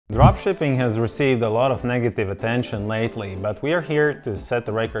Dropshipping has received a lot of negative attention lately, but we are here to set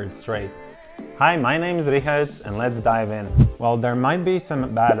the record straight. Hi, my name is Rihards and let's dive in. While there might be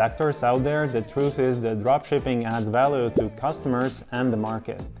some bad actors out there, the truth is that dropshipping adds value to customers and the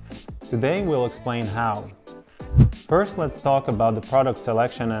market. Today we'll explain how. First, let's talk about the product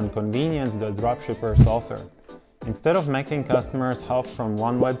selection and convenience that dropshippers offer. Instead of making customers hop from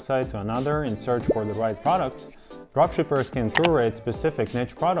one website to another in search for the right products, dropshippers can curate specific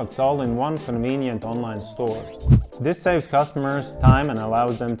niche products all in one convenient online store. This saves customers time and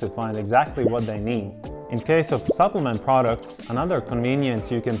allows them to find exactly what they need. In case of supplement products, another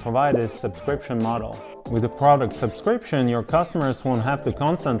convenience you can provide is subscription model. With a product subscription, your customers won't have to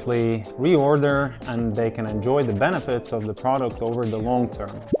constantly reorder and they can enjoy the benefits of the product over the long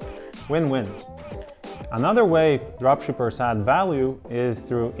term. Win-win. Another way dropshippers add value is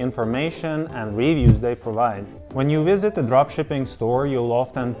through information and reviews they provide. When you visit a dropshipping store, you'll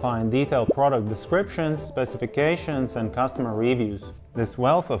often find detailed product descriptions, specifications, and customer reviews. This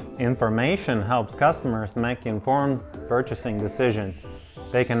wealth of information helps customers make informed purchasing decisions.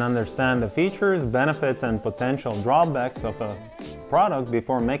 They can understand the features, benefits, and potential drawbacks of a product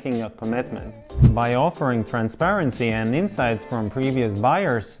before making a commitment. By offering transparency and insights from previous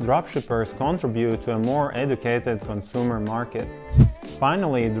buyers, dropshippers contribute to a more educated consumer market.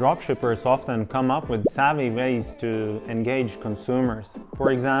 Finally, dropshippers often come up with savvy ways to engage consumers.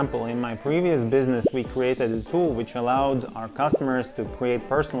 For example, in my previous business, we created a tool which allowed our customers to create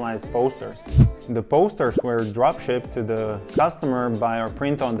personalized posters. The posters were dropshipped to the customer by our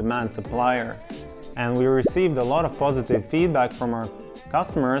print-on-demand supplier, and we received a lot of positive feedback from our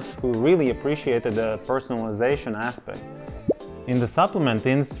customers who really appreciated the personalization aspect. In the supplement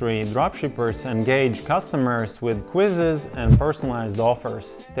industry, dropshippers engage customers with quizzes and personalized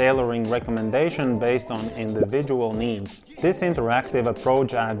offers, tailoring recommendations based on individual needs. This interactive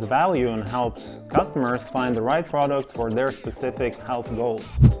approach adds value and helps customers find the right products for their specific health goals.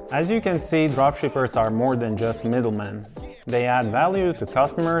 As you can see, dropshippers are more than just middlemen. They add value to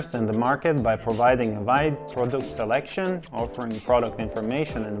customers and the market by providing a wide product selection, offering product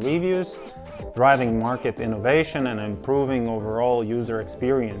information and reviews, driving market innovation, and improving overall user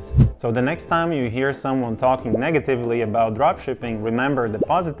experience. So the next time you hear someone talking negatively about dropshipping, remember the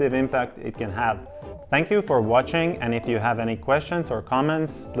positive impact it can have. Thank you for watching, and if you have any questions or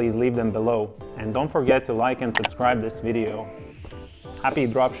comments, please leave them below. And don't forget to like and subscribe this video. Happy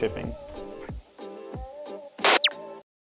dropshipping!